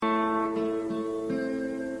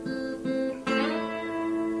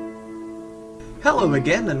Hello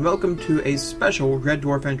again, and welcome to a special Red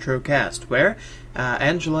Dwarf intro cast, where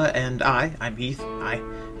Angela and I'm Heath, we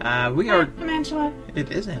are... I'm Angela.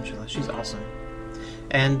 It is Angela, she's awesome.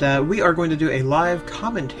 And we are going to do a live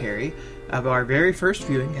commentary of our very first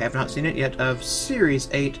viewing, have not seen it yet, of Series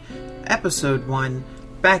 8, Episode 1,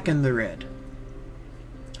 Back in the Red.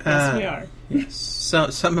 Yes, we are. Yes, so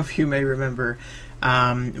some of you may remember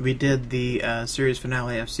we did the series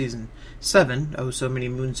finale of Season 7, so many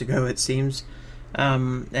moons ago it seems. We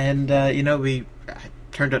turned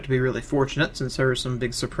out to be really fortunate since there were some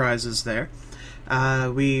big surprises there.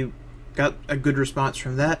 We got a good response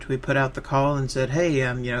from that. We put out the call and said, hey,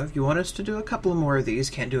 if you want us to do a couple more of these,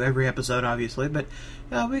 can't do every episode obviously, but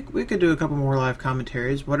we could do a couple more live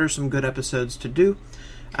commentaries. What are some good episodes to do?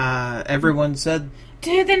 Everyone said,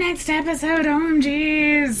 do the next episode,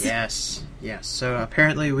 OMGs! Yes. So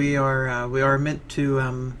apparently we are meant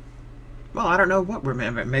to, well, I don't know what we're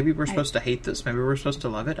meant. Maybe we're supposed to hate this. Maybe we're supposed to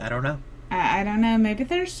love it. I don't know. I don't know. Maybe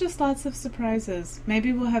there's just lots of surprises.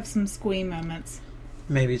 Maybe we'll have some squee moments.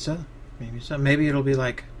 Maybe so. Maybe it'll be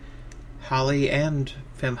like Holly and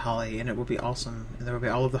Femme Holly, and it will be awesome. And there will be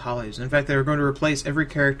all of the Hollies. In fact, they're going to replace every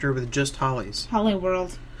character with just Hollies.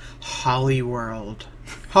 Hollyworld. Hollyworld.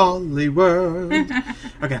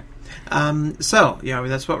 Okay.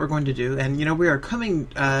 That's what we're going to do. And, we are coming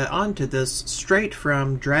onto this straight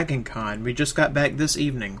from Dragon Con. We just got back this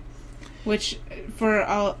evening. Which, for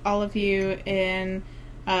all of you in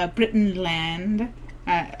Britain land,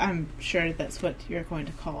 I'm sure that's what you're going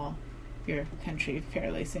to call your country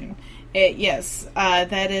fairly soon.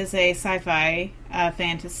 That is a sci-fi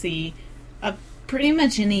fantasy, pretty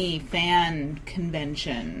much any fan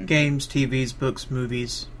convention. Games, TVs, books,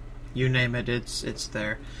 movies, you name it, it's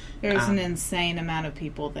there. There's an insane amount of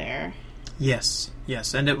people there. Yes,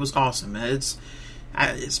 and it was awesome. It's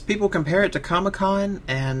people compare it to Comic-Con,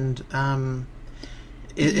 and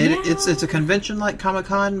it's a convention like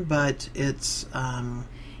Comic-Con, but it's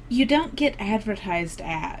you don't get advertised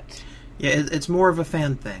at. Yeah, it's more of a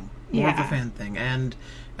fan thing. And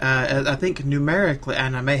I think numerically,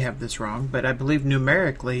 and I may have this wrong, but I believe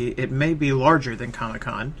numerically it may be larger than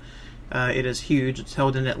Comic-Con. It is huge. It's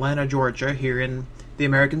held in Atlanta, Georgia, here in the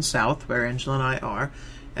American South, where Angela and I are.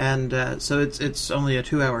 And so it's only a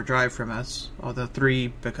 2-hour drive from us, although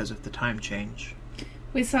 3 because of the time change.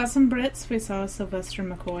 We saw some Brits. We saw Sylvester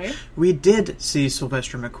McCoy. We did see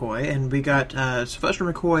Sylvester McCoy, and we got Sylvester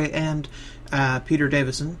McCoy and Peter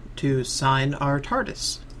Davison to sign our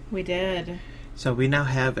TARDIS. We did. So we now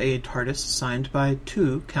have a TARDIS signed by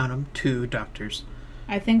 2 doctors.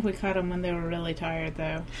 I think we caught them when they were really tired,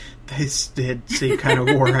 though. They did seem kind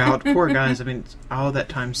of wore out. Poor guys. I mean, all that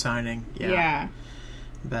time signing. Yeah.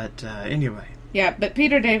 But anyway. Yeah, but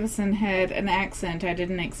Peter Davison had an accent I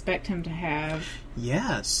didn't expect him to have.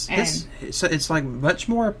 Yes. It's like much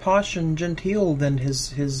more posh and genteel than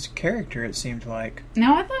his character, it seemed like.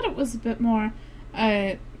 No, I thought it was a bit more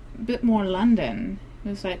London. It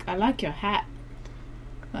was like, I like your hat.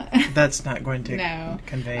 That's not going to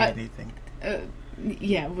convey anything.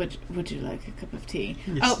 Yeah, would you like a cup of tea?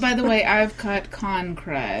 Yes. Oh, by the way, I've caught con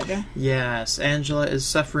crud. Yes, Angela is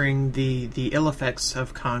suffering the ill effects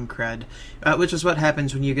of con crud, which is what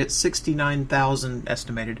happens when you get 69,000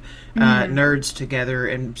 estimated nerds together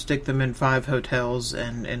and stick them in 5 hotels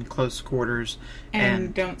and in close quarters.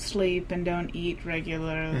 And don't sleep and don't eat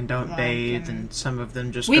regularly. And don't bathe, and some of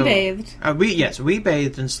them just bathed. We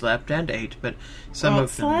bathed and slept and ate, but some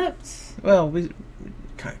of them... slept? Well, we...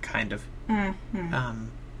 kind of.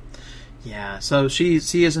 So she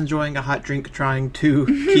is enjoying a hot drink, trying to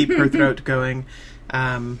keep her throat going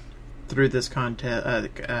through this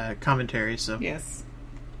commentary. So yes,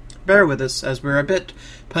 bear with us as we're a bit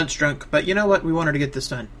punch drunk. But you know what? We wanted to get this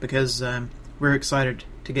done because we're excited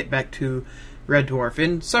to get back to Red Dwarf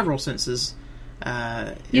in several senses.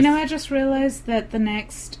 I just realized that the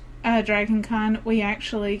next Dragon Con we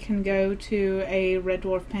actually can go to a Red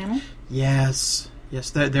Dwarf panel. Yes,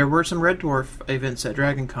 there were some Red Dwarf events at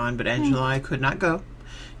Dragon Con, but Angela and I could not go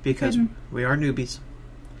because we are newbies.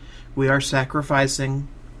 We are sacrificing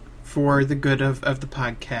for the good of the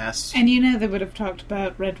podcast. And they would have talked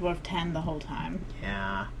about Red Dwarf 10 the whole time.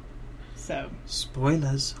 Yeah. So.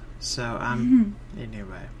 Spoilers. So,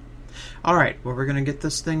 anyway. Alright, well, we're going to get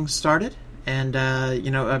this thing started. And,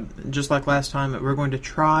 just like last time, we're going to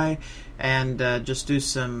try and just do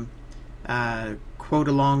some quote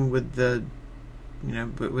along with the...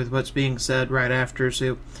 with what's being said right after,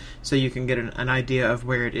 so you can get an idea of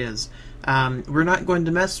where it is. We're not going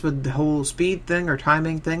to mess with the whole speed thing or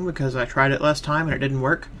timing thing because I tried it last time and it didn't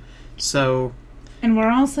work. So And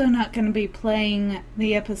we're also not going to be playing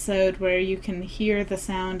the episode where you can hear the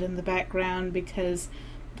sound in the background because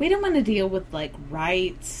we don't want to deal with like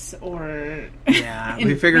rights or we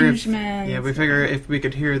figure infringements. if we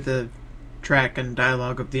could hear the track and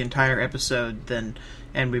dialogue of the entire episode, then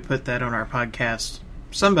and we put that on our podcast,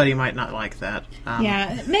 somebody might not like that.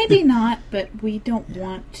 Maybe not, but we don't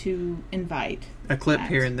want to invite a clip that.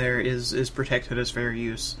 here and there is protected as fair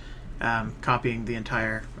use. Copying the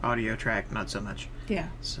entire audio track, not so much. Yeah.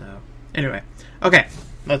 So, anyway, okay,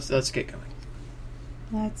 let's get going.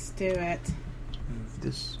 Let's do it. Move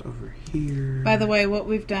this over here. By the way, what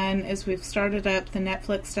we've done is we've started up the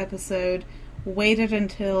Netflix episode, waited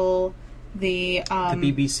until the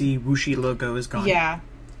BBC whooshy logo is gone. Yeah,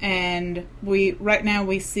 and right now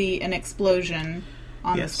we see an explosion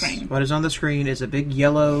on the screen. What is on the screen is a big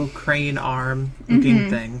yellow crane arm looking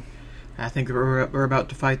thing. I think we're about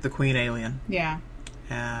to fight the Queen Alien. Yeah.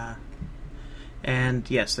 And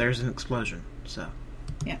yes, there's an explosion. So.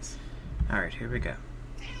 Yes. All right, here we go.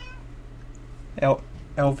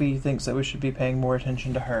 LV thinks that we should be paying more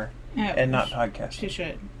attention to her and not podcast. She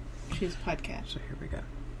should. She's podcast. So here we go.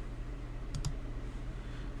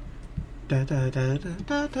 Da, da, da,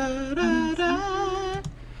 da, da, da, da.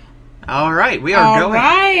 All right, we are going. All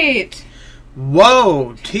right.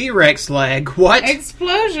 Whoa! T-Rex leg. What?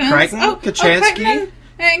 Explosions. Crichton, Kachansky.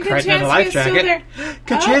 Crichton in a life jacket. There.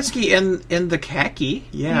 Kachansky in the khaki.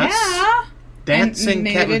 Yes. Yeah. Dancing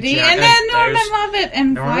cat. And then Norman Lovett.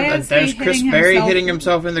 And there's Chris Berry hitting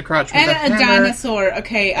himself in the crotch with and a hammer. Dinosaur.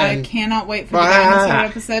 Okay, I cannot wait for the dinosaur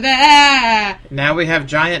episode. Now we have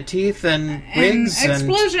giant teeth and wigs and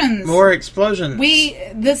explosions. More explosions.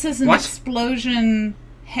 This is an explosion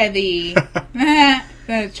heavy.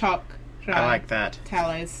 The chalk. I like that.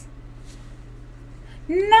 Tallies.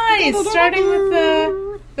 Nice! Starting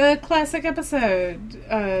with the classic episode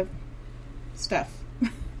stuff.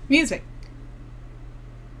 Music.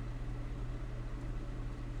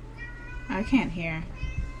 I can't hear.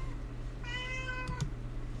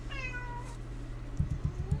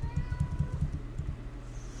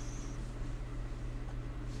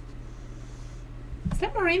 Is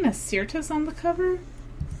that Marina Sirtis on the cover?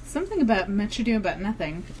 Something about Much Ado About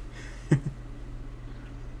Nothing.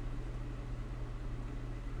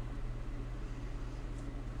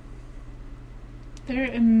 They're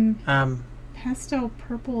in pastel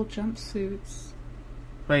purple jumpsuits.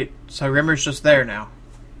 Wait, so Rimmer's just there now.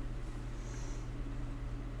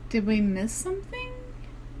 Did we miss something?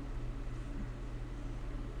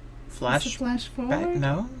 Flash forward?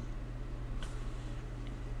 No.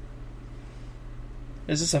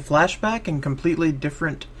 Is this a flashback in completely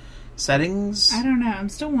different settings? I don't know. I'm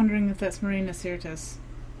still wondering if that's Marina Sirtis.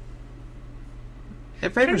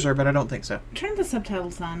 It favors her, but I don't think so. Turn the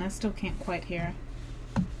subtitles on. I still can't quite hear.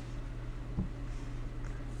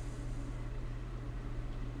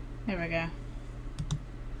 There we go.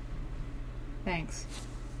 Thanks.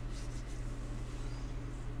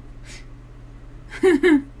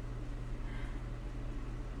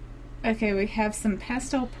 Okay, we have some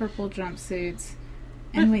pastel purple jumpsuits,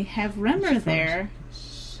 and we have Rimmer there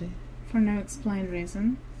for no explained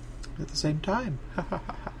reason. At the same time.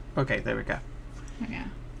 Okay, there we go.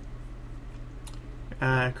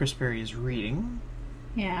 Yeah. Chris Berry is reading.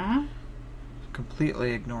 Yeah.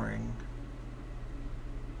 Completely ignoring.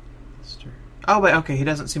 Oh, wait, okay, he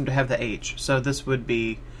doesn't seem to have the H, so this would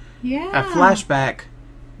be a flashback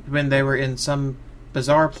when they were in some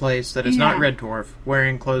bizarre place that is not Red Dwarf,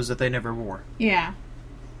 wearing clothes that they never wore. Yeah.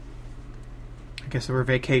 I guess they were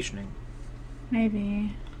vacationing.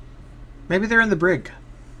 Maybe they're in the brig.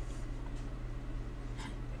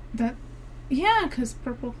 Yeah, because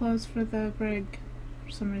purple clothes for the brig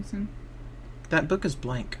for some reason. That book is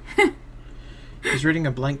blank. He's reading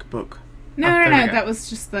a blank book. No, that was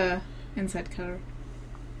just the inside cover.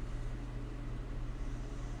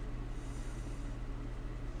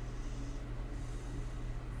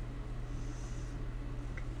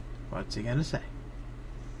 What's he gonna say?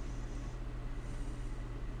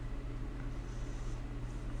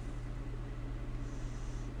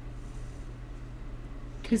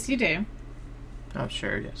 Because you do. Oh,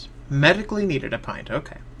 sure, yes. Medically needed a pint,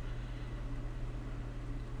 okay.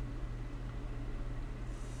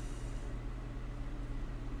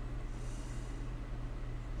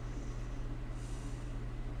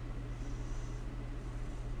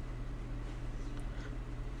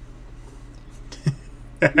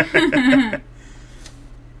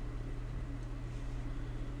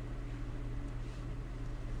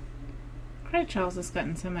 Craig Charles has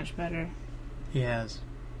gotten so much better. He has.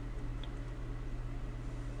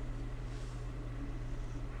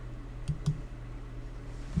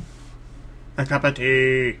 A cup of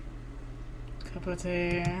tea. Cup of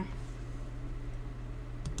tea.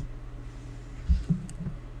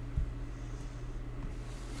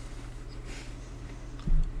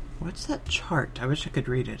 What's that chart? I wish I could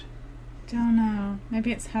read it. Don't know.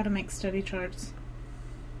 Maybe it's how to make study charts.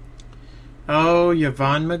 Oh,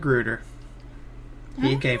 Yvonne Magruder.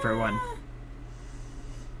 He gave her one.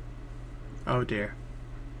 Oh dear.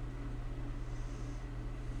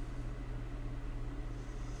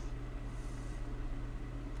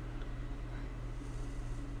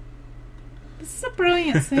 This is a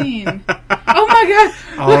brilliant scene. Oh my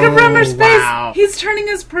god! Look at Rimmer's face! Wow. He's turning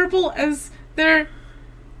as purple as their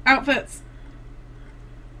outfits.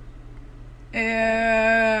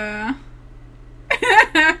 I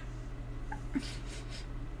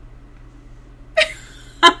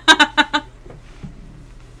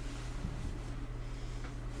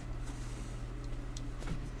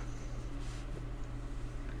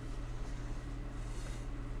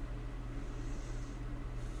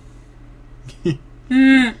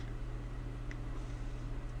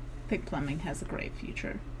think plumbing has a great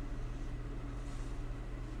future.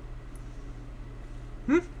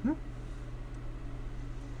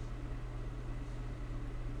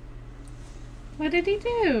 What did he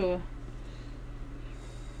do?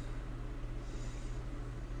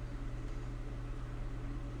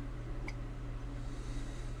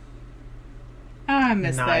 Oh, I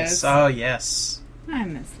miss Nice. those. Oh, yes. I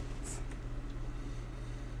miss those.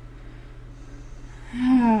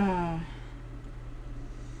 Oh.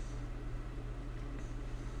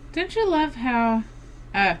 Don't you love how...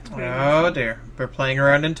 Oh, dear. We're playing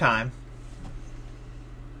around in time.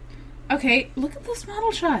 Okay, look at those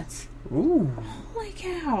model shots. Ooh. Holy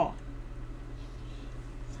cow.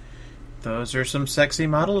 Those are some sexy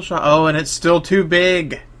model shots. Oh, and it's still too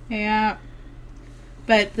big. Yeah.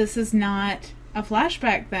 But this is not a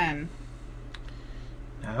flashback then.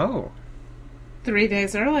 No. 3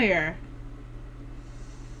 days earlier.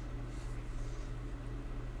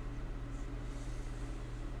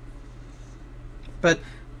 But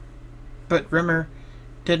Rimmer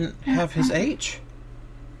didn't have his H.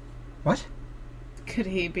 What? Could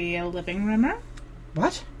he be a living Rimmer?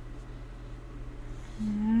 What? I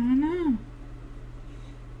don't know.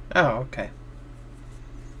 Oh, okay.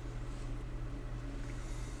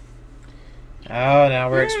 Oh, now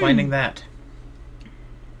we're explaining that.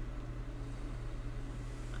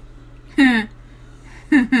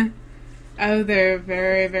 Oh, they're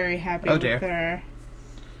very, very happy Oh, with dear. their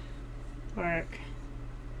work.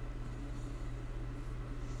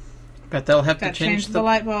 But they'll have Gotta to change the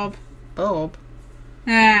light bulb. bulb.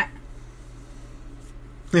 Ah.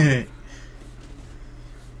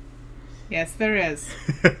 Yes, there is.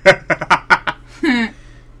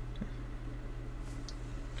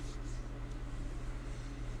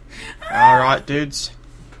 Alright, dudes.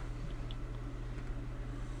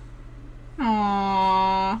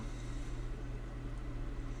 Aww.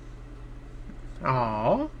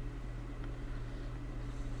 Aww.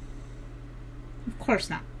 Of course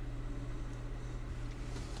not.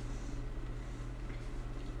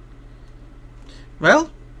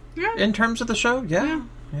 Well, Yeah. in terms of the show, yeah.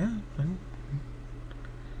 Yeah. Yeah.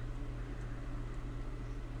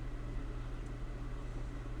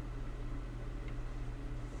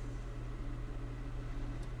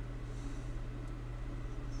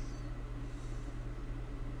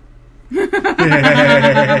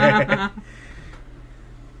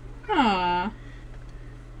 Aww.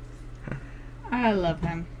 I love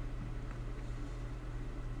him.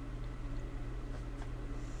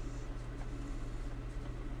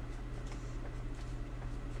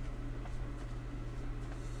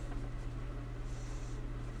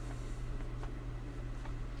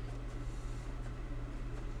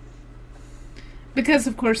 Because,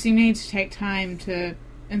 of course, you need to take time to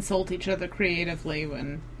insult each other creatively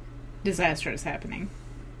when disaster is happening.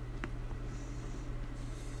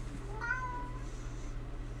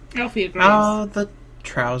 Alfie agrees. Oh, the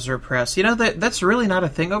trouser press. You know, that's really not a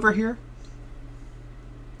thing over here.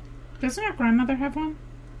 Doesn't our grandmother have one?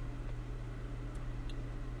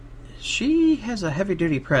 She has a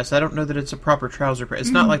heavy-duty press. I don't know that it's a proper trouser press. It's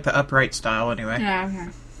not like the upright style, anyway. Yeah, okay.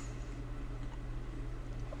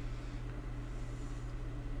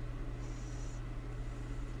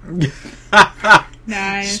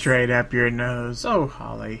 Nice. Straight up your nose. Oh,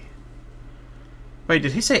 Holly. Wait,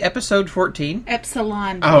 did he say episode 14?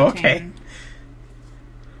 Epsilon. Oh, protein. okay.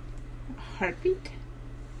 Heartbeat?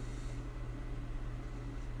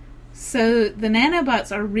 So the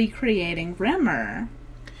nanobots are recreating Rimmer.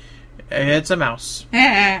 It's a mouse.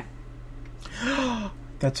 Ah,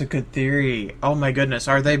 That's a good theory. Oh my goodness.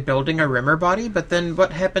 Are they building a Rimmer body? But then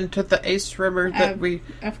what happened to the Ace Rimmer that we...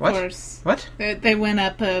 Of What? course. What? They went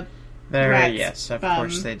up a There, rat's yes, of bum.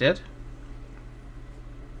 course they did.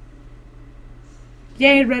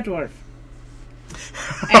 Yay, Red Dwarf.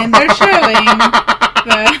 And they're showing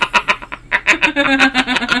the...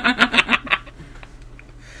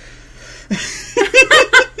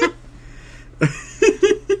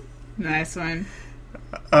 Nice one.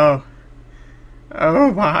 Oh.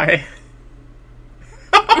 Oh my.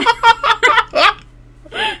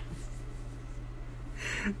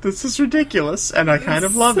 This is ridiculous, and I kind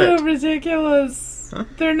of love it. So ridiculous. Huh?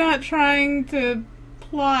 They're not trying to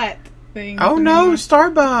plot things. Oh no, anymore.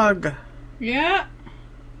 Starbug! Yeah.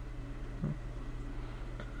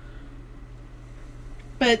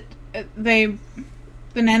 But the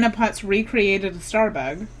nanopots recreated a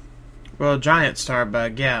Starbug. Well, giant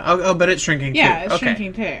Starbug, yeah. Oh, but it's shrinking too. Yeah, it's Okay.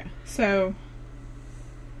 shrinking too. So,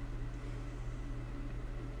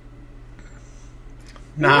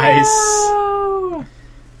 Nice. Whoa!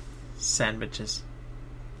 Sandwiches.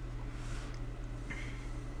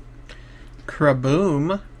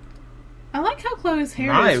 Kraboom. I like how Chloe's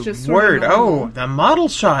hair My is just sort word. of normal. Oh, the model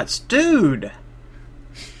shots, dude.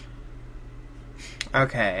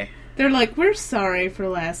 Okay. They're like, we're sorry for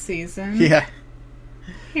last season. Yeah.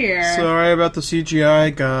 Here, Sorry about the CGI,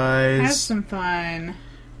 have guys. some fun.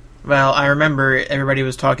 Well, I remember everybody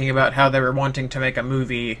was talking about how they were wanting to make a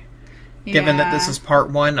movie. Given that this Yeah, is part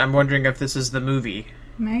 1, I'm wondering if this is the movie.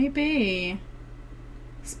 maybe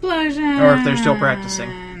explosion, Or if they're still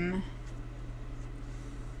practicing.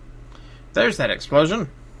 There's that explosion.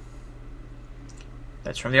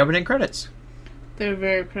 That's from the opening credits. They're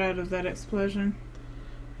very proud of that explosion.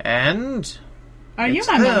 And Are you it's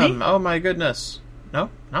my them. mummy? Oh my goodness. No,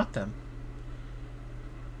 not them.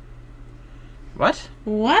 What?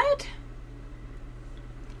 What?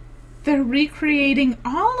 They're recreating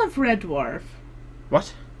all of Red Dwarf.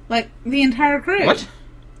 What? Like, the entire crew. What?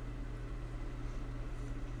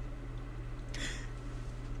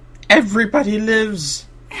 Everybody lives.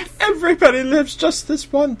 Everybody lives just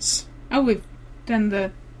this once. Oh, we've done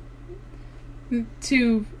the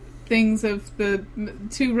two things of the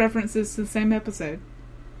two references to the same episode.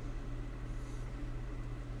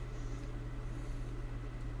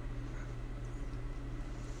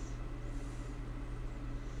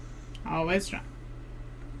 Always drunk.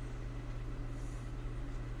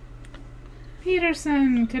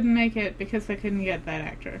 Peterson couldn't make it because they couldn't get that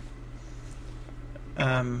actor.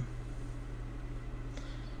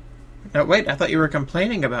 No, wait, I thought you were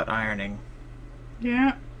complaining about ironing.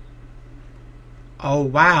 Yeah. Oh,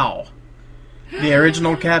 wow. The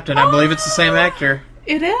original captain, I believe it's the same actor.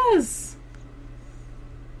 It is.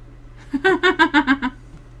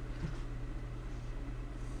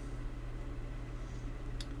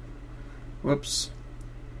 Whoops.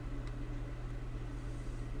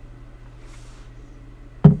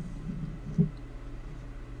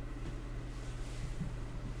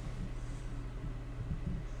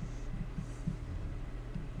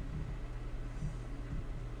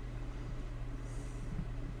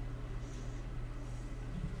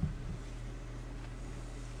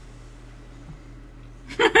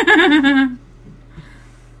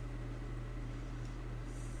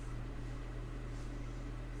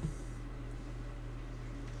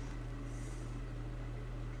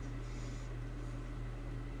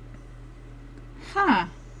 Huh.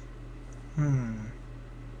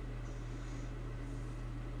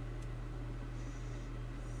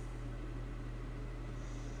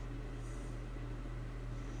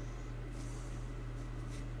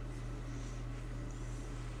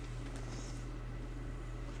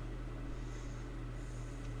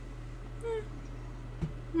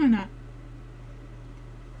 Why not?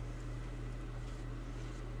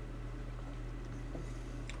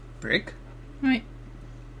 Brick? Right.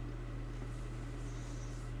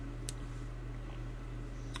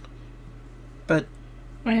 But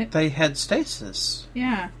Right. they had stasis.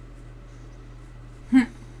 Yeah.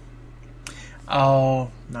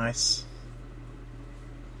 Oh, nice.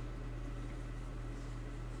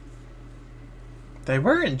 They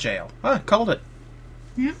were in jail. Ah, called it.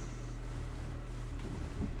 Yep.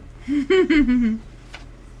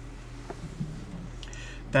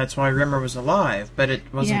 That's why Rimmer was alive, but it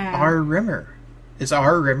wasn't Yeah. our Rimmer. Is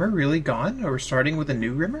our Rimmer really gone? Or we're starting with a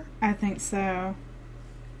new Rimmer? I think so.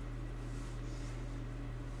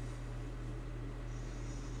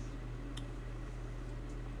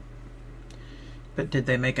 But did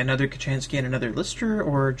they make another Kachansky and another Lister,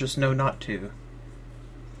 or just know not to?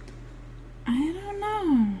 I don't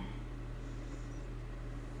know.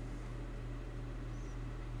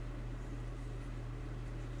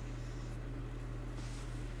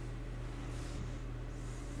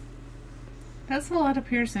 That's a lot of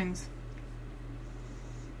piercings.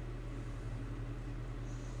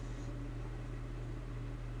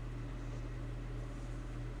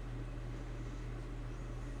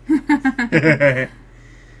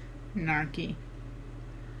 Narky.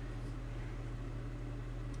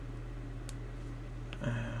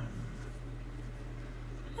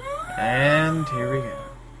 And here we go.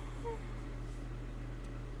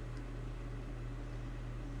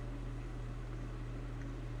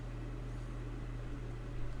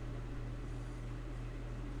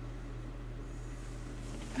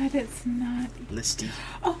 But it's not. Listy.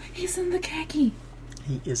 Oh, he's in the khaki.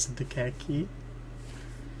 He isn't the khaki.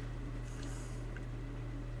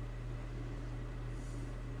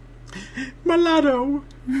 Mulatto.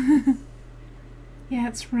 Yeah,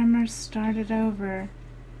 it's Rimmer started over.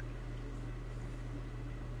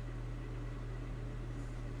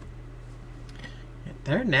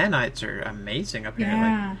 Their nanites are amazing, apparently.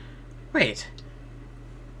 Yeah. Wait.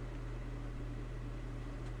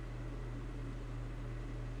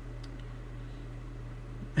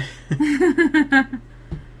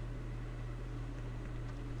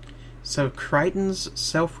 So Crichton's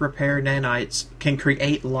self-repair nanites can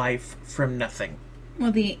create life from nothing.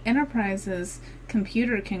 Well, the Enterprise's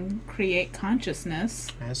computer can create consciousness.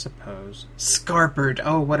 I suppose. Scarpered.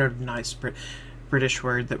 Oh, what a nice British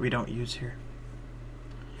word that we don't use here.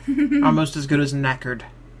 Almost as good as knackered.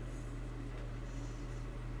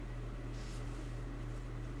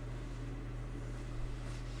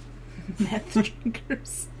 Meth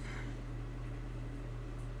drinkers.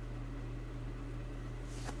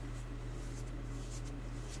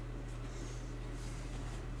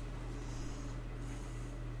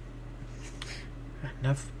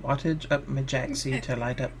 Enough wattage up my jacksie to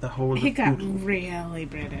light up the whole He of got Poodle. really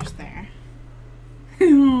British there.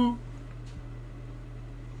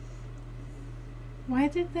 Why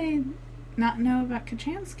did they not know about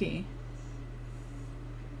Kachansky?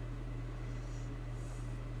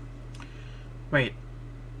 Wait.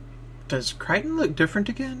 Does Crichton look different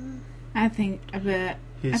again? I think a bit.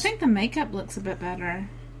 I think the makeup looks a bit better.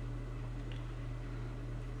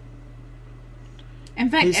 In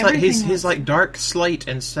fact, he's like dark slate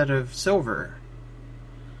instead of silver.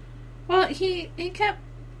 Well, he kept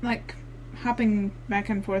like hopping back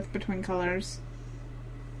and forth between colors.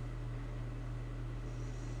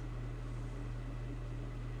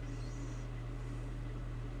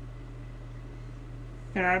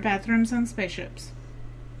 There are bathrooms on spaceships.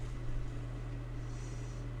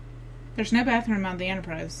 There's no bathroom on the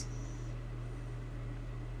Enterprise.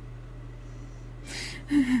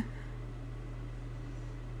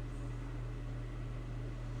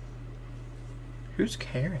 Who's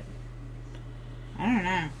Karen? I don't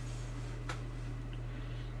know.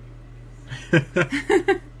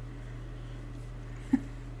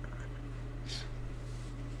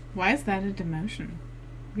 Why is that a demotion?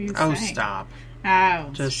 What are you Oh, saying? stop. Oh,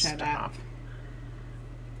 Just shut stop. up.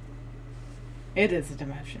 It is a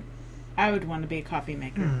demotion. I would want to be a coffee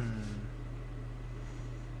maker.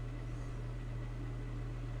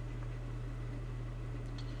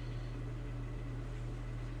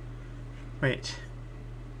 Wait.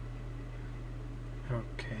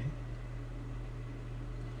 Okay.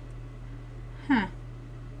 Huh.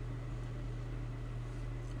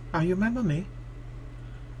 Are you my mummy?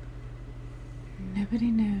 Nobody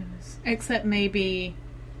knows. Except maybe,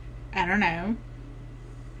 I don't know,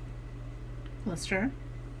 Lister.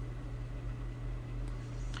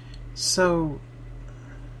 So...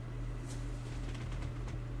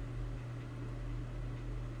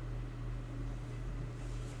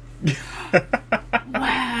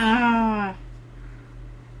 Wow.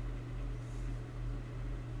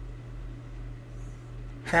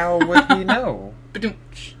 How would he know?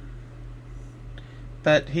 Ba-doom-tsh.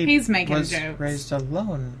 But He's making was jokes. raised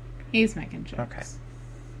alone. He's making jokes.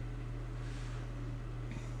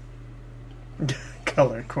 Okay.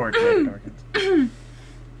 Color coordinated organs.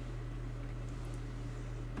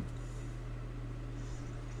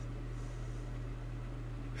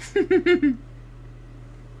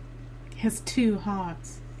 His two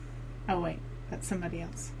hogs. Oh wait, that's somebody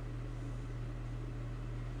else.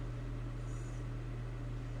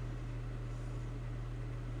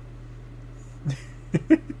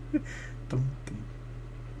 Dum, dum.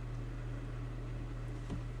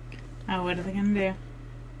 Oh, what are they gonna do?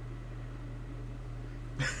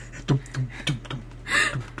 Dum, dum, dum, dum, dum,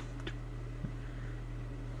 dum.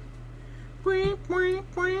 Weep, weep,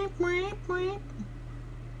 weep, weep, weep.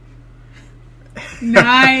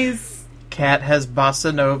 Nice. Cat has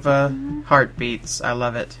bossa nova heartbeats. I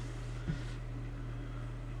love it.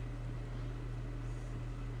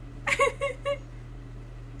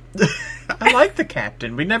 I like the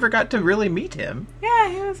captain. We never got to really meet him. Yeah,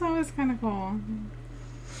 he was always kind of cool.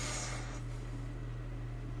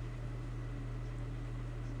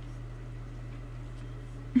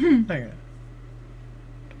 Okay.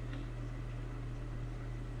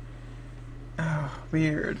 Oh,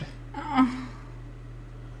 weird.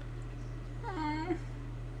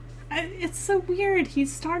 It's so weird. He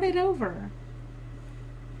started over.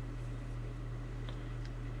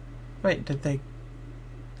 Wait, did they...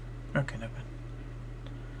 Okay, never mind.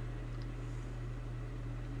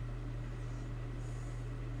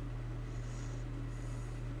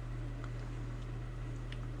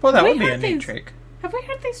 Well, that would be a neat trick. Have we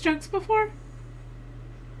heard these jokes before?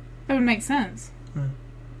 That would make sense.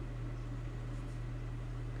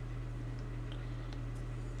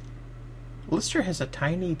 Lister has a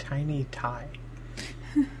tiny, tiny tie.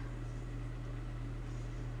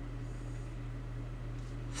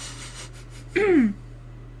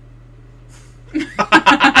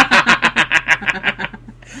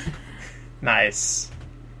 Nice.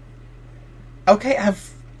 Okay,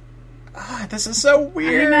 this is so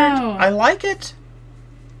weird. I know. I like it.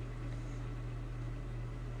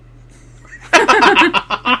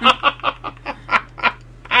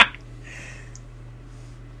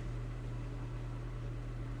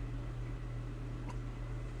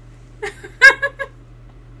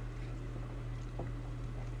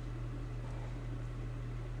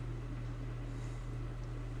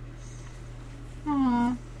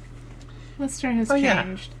 Aw. Lister has changed.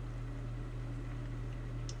 Yeah.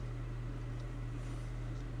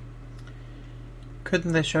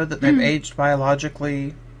 Couldn't they show that they've aged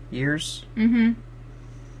biologically years? Mm-hmm.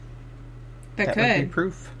 That would be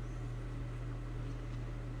proof.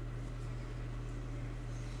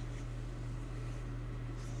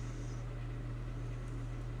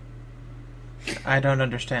 I don't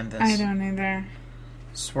understand this. I don't either.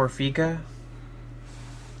 Swarfiga?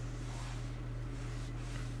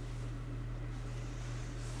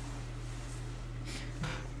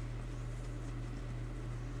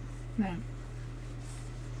 No.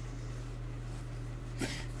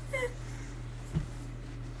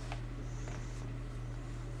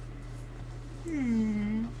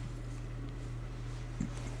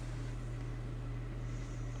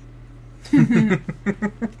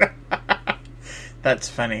 That's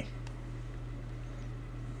funny.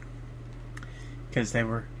 Because they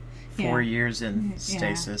were 4 years in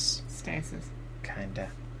stasis. Yeah. Stasis. Kinda.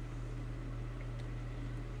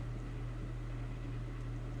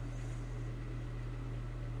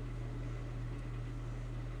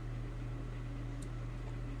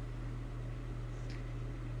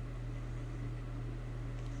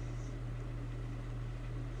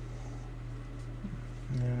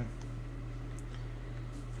 Yeah.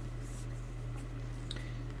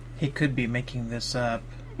 He could be making this up.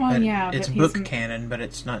 Well, but yeah, it's but book canon, but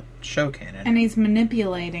it's not show canon. And he's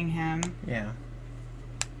manipulating him. Yeah.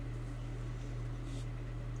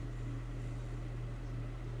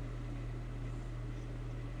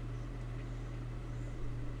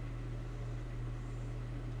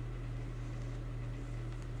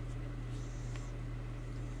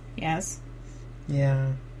 Yes.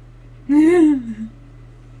 Yeah.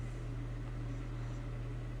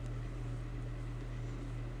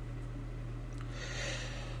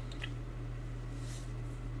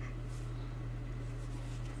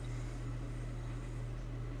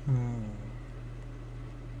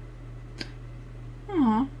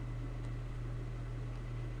 Aw.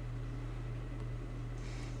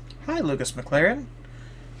 Hi, Lucas McLaren,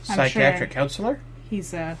 I'm psychiatric sure counselor.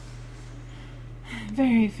 He's a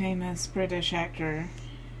very famous British actor.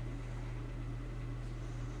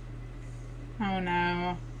 Oh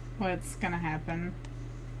no. What's gonna happen?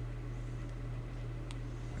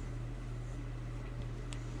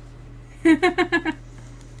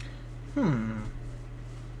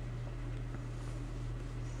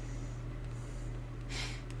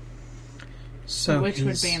 So which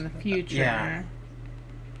would be in the future. Yeah.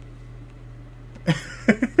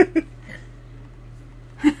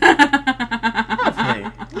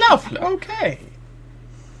 Lovely. Lovely. Okay.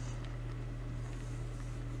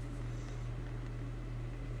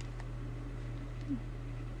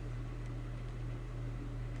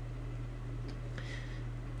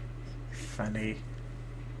 Funny.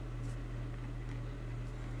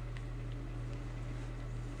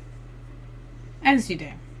 As you do.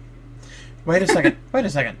 Wait a second. Wait a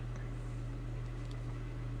second.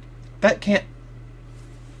 That can't...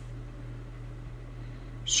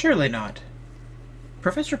 Surely not.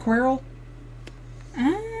 Professor Quirrell?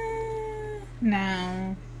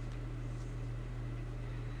 No.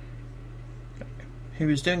 he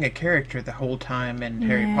was doing a character the whole time in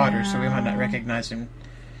Harry Potter, so we might not recognize him.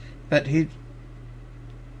 But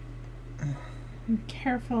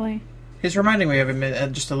Carefully. he's reminding me of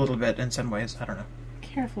him just a little bit in some ways. I don't know.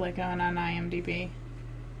 Carefully going on IMDb.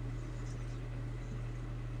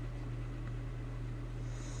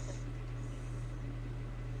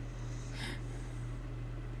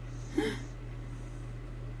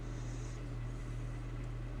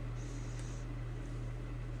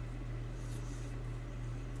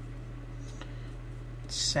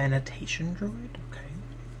 Sanitation droid? Okay.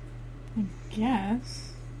 I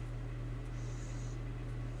guess.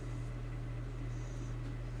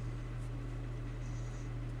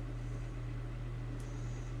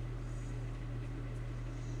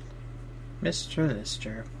 Mr.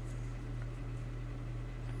 Lister.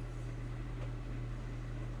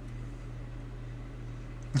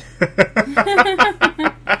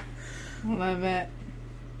 Love it.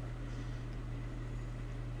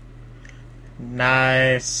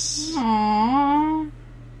 Nice. Aww.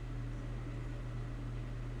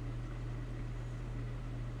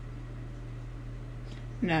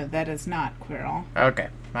 No, that is not Quirrell. Okay,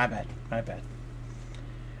 my bad.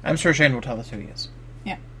 I'm sure Shane will tell us who he is.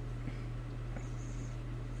 Yeah.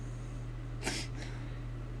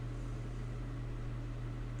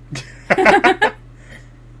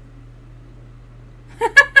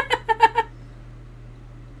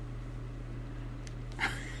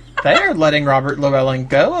 They're letting Robert Llewellyn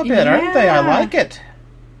go a bit, aren't they? I like it.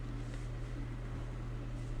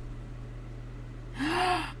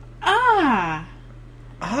 Ah!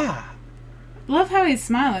 Ah. Love how he's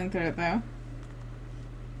smiling through it, though.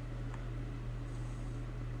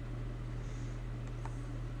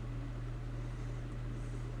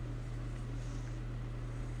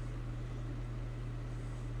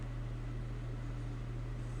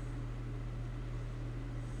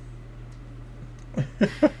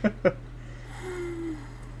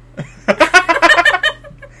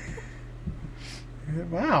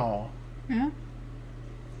 Wow. Yeah.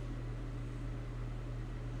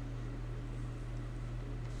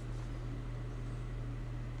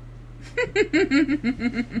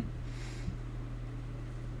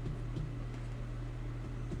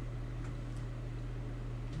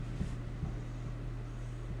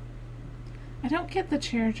 I don't get the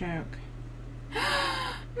chair joke. No!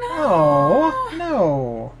 Oh,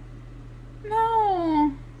 no.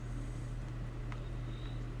 No!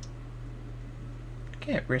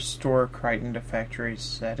 Can't restore Crichton to factory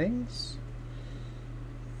settings.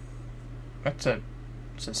 It's a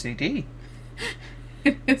CD.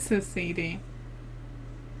 It's a CD.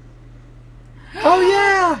 Oh,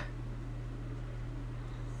 yeah!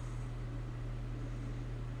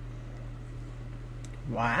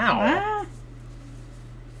 Wow. Ah.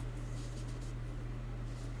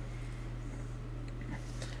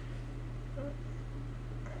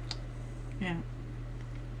 Yeah.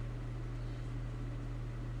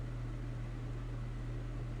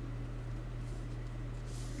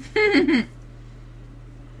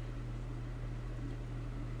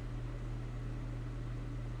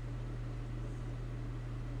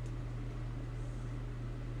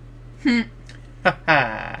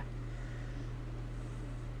 Haha.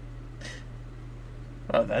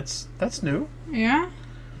 Well, that's new. Yeah?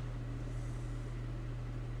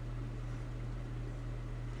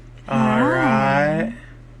 Alright.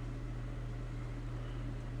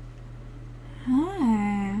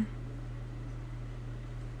 Hi.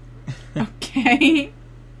 Okay.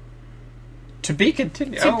 To be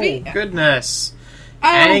continued. To Oh, be- goodness. Oh,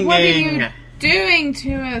 Hanging. what are you doing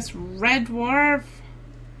to us, Red Dwarf?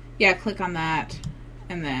 Yeah, click on that.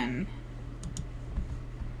 And then...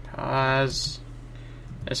 Pause.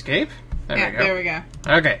 Escape? There yeah, we go. there we go.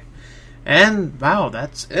 Okay. And, wow,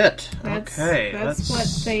 that's it. That's, okay. That's what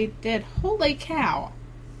they did. Holy cow.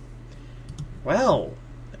 Well,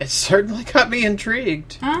 it certainly got me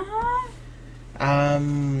intrigued. Uh-huh.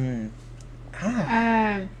 I'm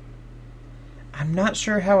not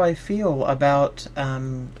sure how I feel about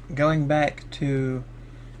going back to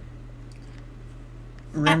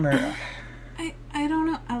Rimmer. I don't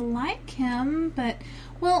know. I like him, but...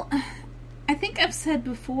 Well, I think I've said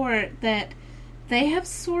before that they have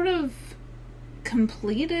sort of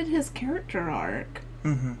completed his character arc.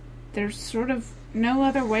 Mm-hmm. There's sort of no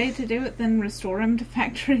other way to do it than restore him to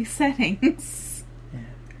factory settings.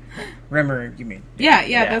 Rimmer, you mean?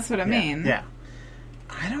 Yeah, that's what I mean. Yeah.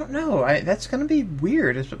 I don't know. That's going to be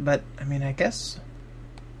weird, but, I mean, I guess...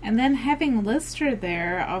 And then having Lister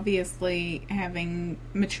there, obviously having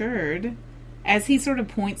matured, as he sort of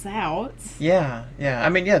points out. Yeah. I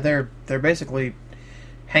mean, yeah, they're basically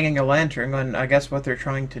hanging a lantern on, I guess, what they're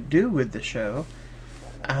trying to do with the show.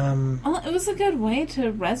 Well, it was a good way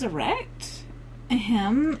to resurrect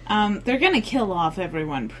him. They're going to kill off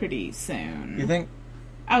everyone pretty soon. You think?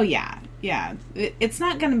 Oh, yeah. Yeah. It's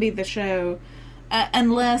not going to be the show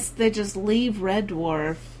unless they just leave Red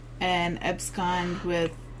Dwarf and abscond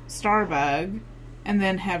with Starbug and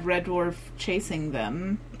then have Red Dwarf chasing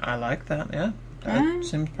them. I like that, yeah. That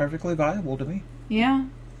seems perfectly viable to me. Yeah.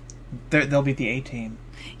 They'll be the A-Team.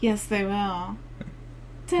 Yes, they will.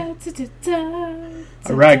 Da, da, da, da,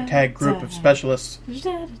 A ragtag group of specialists.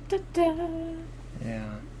 Da, da, da.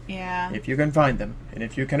 Yeah. Yeah. If you can find them, and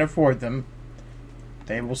if you can afford them,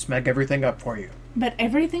 they will smeg everything up for you. But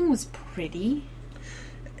everything was pretty.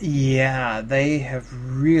 Yeah, they have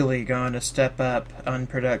really gone a step up on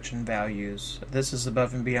production values. This is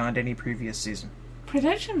above and beyond any previous season.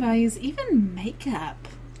 Production values, even makeup.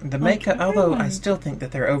 The Like, makeup, although I everyone- still think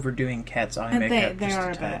that they're overdoing Cat's eye makeup they just are a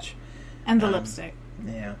a bit. touch. And the lipstick.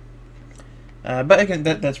 Yeah. But again,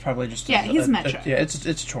 that's probably just Yeah, he's Metro. yeah,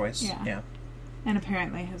 it's choice. Yeah. Yeah. And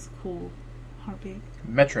apparently has a cool heartbeat.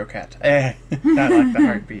 Metro Cat. I like the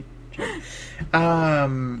heartbeat joke. I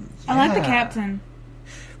like the yeah. captain.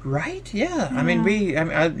 Right? Yeah. I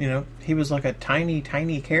mean, he was like a tiny,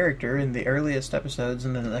 tiny character in the earliest episodes,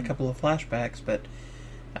 and then a couple of flashbacks. But,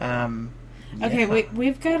 Okay, yeah.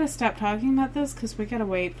 we've got to stop talking about this because we got to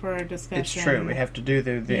wait for our discussion. It's true. We have to do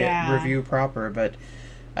the Yeah. review proper, but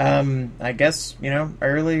I guess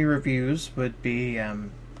early reviews would be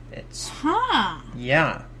it's Huh.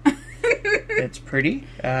 yeah. It's pretty.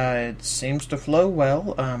 It seems to flow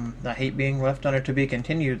well. I hate being left on a to be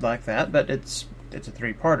continued like that, but it's a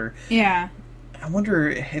 3-parter. Yeah. I wonder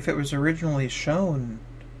if it was originally shown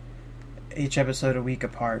each episode a week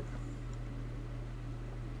apart.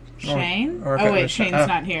 Shane? or if Oh, it wait, was- Shane's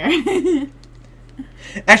not here.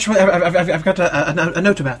 Actually, I've got a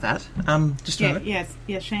note about that. Just a minute.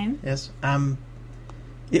 Yes, Shane? Yes.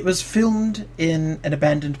 It was filmed in an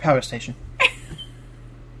abandoned power station.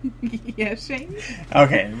 Yes, Shane?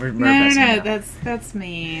 Okay, we're No, messing up. that's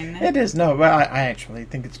mean. It is no, but I actually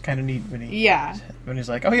think it's kind of neat when he's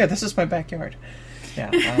like, "Oh yeah, this is my backyard." Yeah.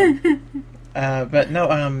 But no,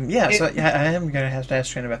 so I am gonna have to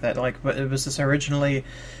ask Shane about that. Like, but was this originally,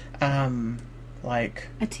 like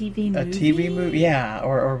A TV movie? a TV movie? Yeah,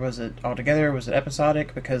 or was it altogether? Was it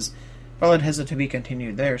episodic? Because, well, it has a to be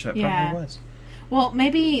continued there, so it probably was. Well,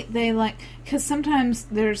 maybe they because sometimes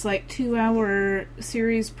there's 2-hour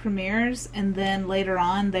series premieres, and then later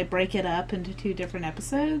on they break it up into 2 different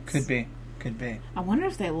episodes. Could be. I wonder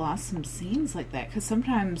if they lost some scenes like that, because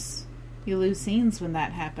sometimes you lose scenes when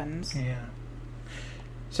that happens. Yeah.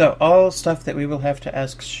 So, all stuff that we will have to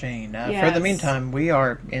ask Shane. For the Yes. meantime, we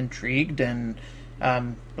are intrigued and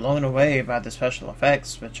blown away by the special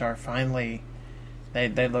effects, which are finally...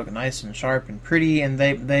 They look nice and sharp and pretty, and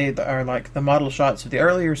they are like the model shots of the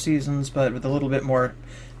earlier seasons, but with a little bit more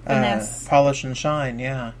Finesse. polish and shine,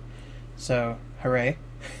 yeah. So, hooray.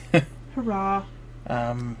 Hurrah.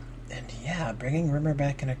 And yeah, bringing Rimmer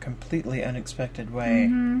back in a completely unexpected way.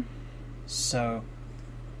 Mm-hmm. So,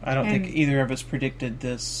 I don't think either of us predicted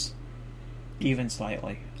this even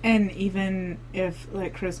slightly. And even if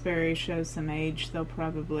Chris Berry shows some age, they'll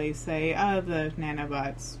probably say, the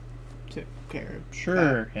nanobots took care of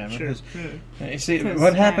Sure, that." yeah. Sure. You see, 'Cause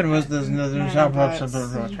what happened was nanobots.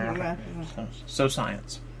 so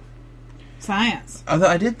science. Science. Although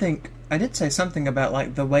I did say something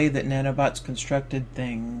about the way that nanobots constructed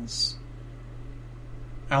things.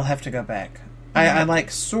 I'll have to go back. I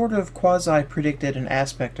sort of quasi predicted an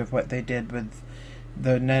aspect of what they did with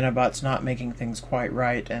the nanobots not making things quite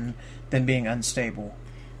right and then being unstable.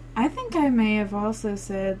 I think I may have also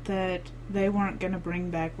said that they weren't going to bring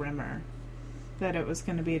back Rimmer. That it was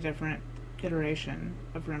going to be a different iteration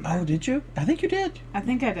of Rimmer. Oh, did you? I think you did. I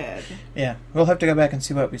think I did. Yeah, we'll have to go back and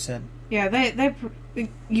see what we said. Yeah,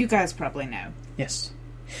 you guys probably know. Yes.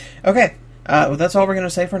 Okay. Well, that's all we're going to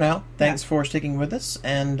say for now. Thanks for sticking with us,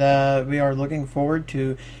 and we are looking forward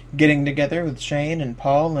to getting together with Shane and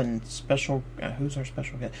Paul and who's our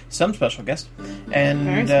special guest? Some special guest, and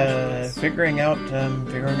Very special guest. figuring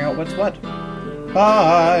out what's what.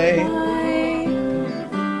 Bye.